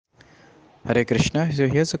Hare Krishna. So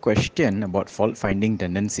here's a question about fault finding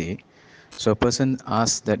tendency. So a person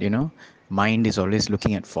asks that, mind is always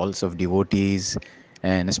looking at faults of devotees,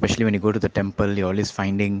 and especially when you go to the temple, you're always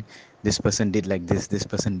finding this person did like this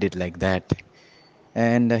person did like that.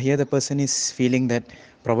 And here the person is feeling that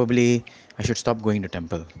probably I should stop going to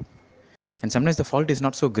temple. And sometimes the fault is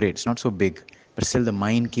not so great, it's not so big, but still the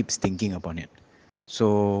mind keeps thinking upon it.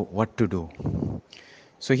 So what to do?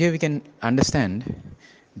 So here we can understand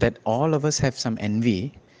that all of us have some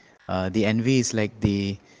envy. The envy is like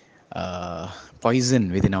the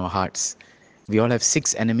poison within our hearts. We all have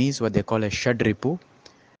six enemies, what they call as Shadripu.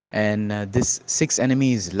 And this six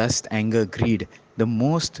enemies, lust, anger, greed, the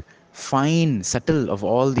most fine, subtle of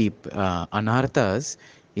all the anarthas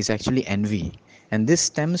is actually envy. And this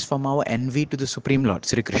stems from our envy to the Supreme Lord,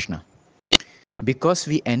 Sri Krishna. Because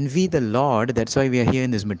we envy the Lord, that's why we are here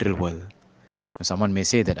in this material world. Someone may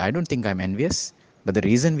say that I don't think I'm envious, but the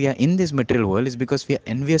reason we are in this material world is because we are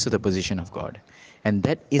envious of the position of God. And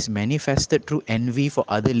that is manifested through envy for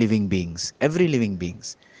other living beings, every living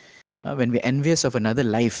beings. When we're envious of another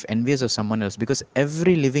life, envious of someone else, because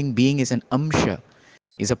every living being is an amsha,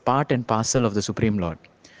 is a part and parcel of the Supreme Lord.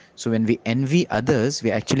 So when we envy others,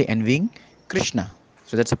 we're actually envying Krishna.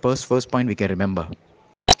 So that's the first point we can remember.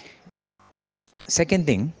 Second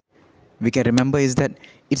thing we can remember is that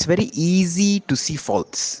it's very easy to see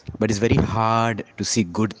faults, but it's very hard to see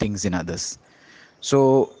good things in others.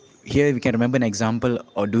 So here we can remember an example,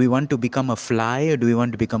 or do we want to become a fly or do we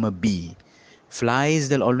want to become a bee? Flies,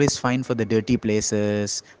 they'll always find for the dirty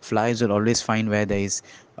places. Flies will always find where there is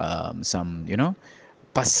some,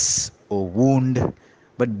 pus or wound.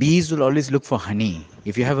 But bees will always look for honey.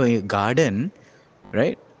 If you have a garden,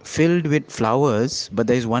 right, filled with flowers, but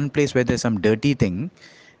there is one place where there's some dirty thing,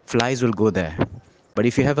 flies will go there. But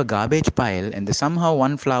if you have a garbage pile and there's somehow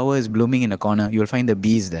one flower is blooming in a corner, you'll find the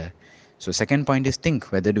bees there. So second point is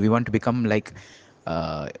think whether do we want to become like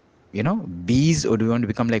uh, bees, or do we want to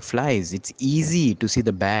become like flies? It's easy to see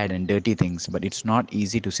the bad and dirty things, but it's not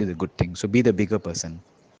easy to see the good things. So be the bigger person.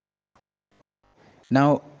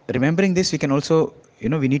 Now, remembering this, we can also,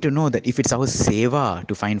 we need to know that if it's our seva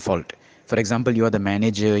to find fault, for example, you're the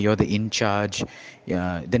manager, you're the in charge,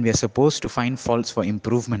 then we are supposed to find faults for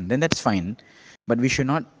improvement, then that's fine. But we should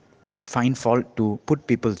not find fault to put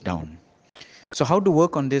people down. So, how to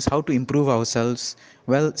work on this, how to improve ourselves?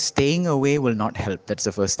 Well, staying away will not help. That's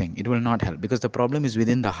the first thing. It will not help because the problem is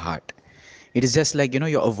within the heart. It is just like,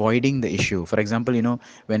 you're avoiding the issue. For example,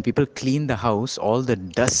 when people clean the house, all the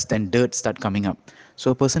dust and dirt start coming up.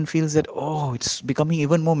 So a person feels that, oh, it's becoming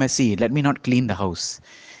even more messy. Let me not clean the house.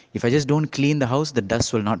 If I just don't clean the house, the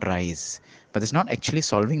dust will not rise. But it's not actually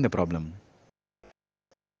solving the problem.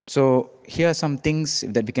 So here are some things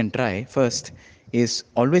that we can try. First is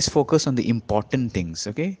always focus on the important things,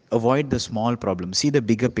 okay? Avoid the small problems. See the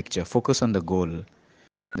bigger picture. Focus on the goal.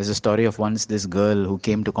 There's a story of once this girl who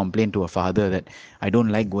came to complain to her father that I don't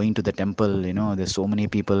like going to the temple, there's so many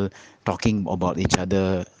people talking about each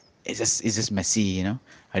other. It's just messy,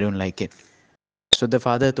 I don't like it. So the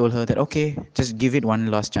father told her that okay, just give it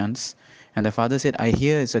one last chance. And the father said, I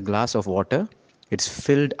hear it's a glass of water. It's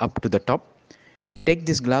filled up to the top. Take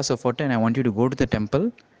this glass of water and I want you to go to the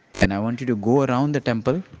temple and I want you to go around the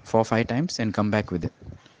temple 4 or 5 times and come back with it.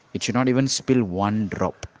 It should not even spill one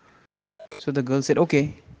drop. So the girl said,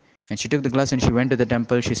 okay. And she took the glass and she went to the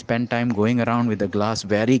temple. She spent time going around with the glass,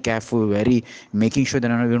 very careful, very making sure that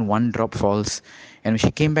not even one drop falls. And when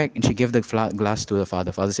she came back and she gave the glass to the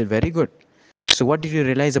father. Father said, very good. So what did you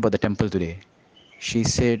realize about the temple today? She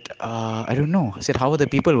said, I don't know. I said, how were the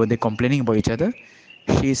people? Were they complaining about each other?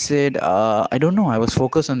 She said, I don't know. I was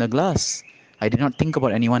focused on the glass. I did not think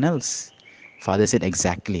about anyone else. Father said,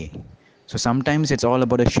 exactly. So sometimes it's all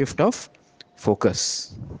about a shift of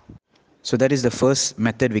focus. So that is the first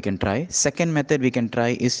method we can try. Second method we can try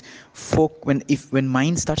is when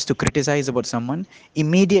mind starts to criticize about someone,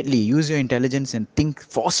 immediately use your intelligence and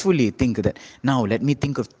forcefully think that now let me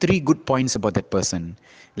think of 3 good points about that person.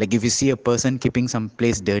 Like if you see a person keeping some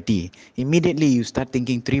place dirty, immediately you start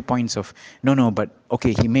thinking 3 points of no, but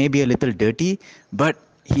okay, he may be a little dirty, but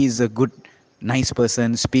he's a good nice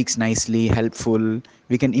person, speaks nicely, helpful.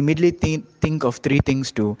 We can immediately think of 3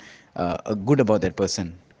 things to good about that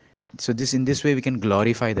person. So in this way we can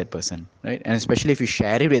glorify that person, right? And especially if you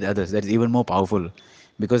share it with others, that's even more powerful,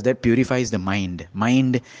 because that purifies the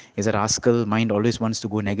mind is a rascal. Mind always wants to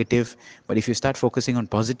go negative, but if you start focusing on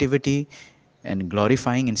positivity and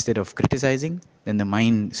glorifying instead of criticizing, then the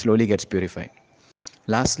mind slowly gets purified.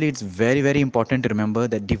 Lastly, it's very, very important to remember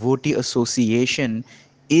that devotee association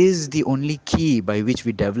is the only key by which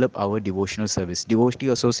we develop our devotional service. Devotee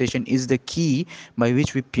association is the key by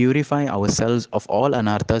which we purify ourselves of all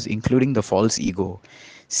anarthas, including the false ego.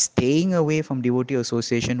 Staying away from devotee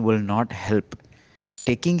association will not help.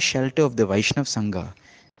 Taking shelter of the Vaishnav Sangha,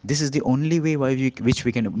 this is the only way by which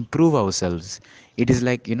we can improve ourselves. It is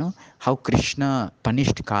like, how Krishna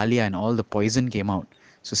punished Kalia and all the poison came out.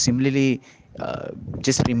 So similarly,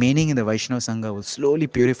 just remaining in the Vaishnava Sangha will slowly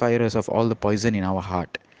purify us of all the poison in our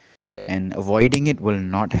heart, and avoiding it will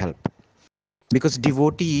not help. Because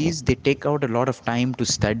devotees, they take out a lot of time to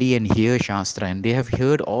study and hear Shastra, and they have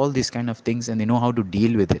heard all these kind of things and they know how to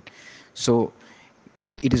deal with it. So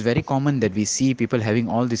it is very common that we see people having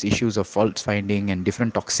all these issues of fault finding and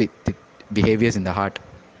different toxic behaviors in the heart.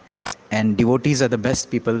 And devotees are the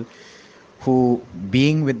best people who,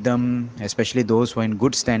 being with them, especially those who are in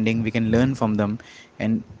good standing, we can learn from them,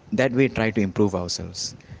 and that way try to improve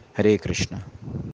ourselves. Hare Krishna.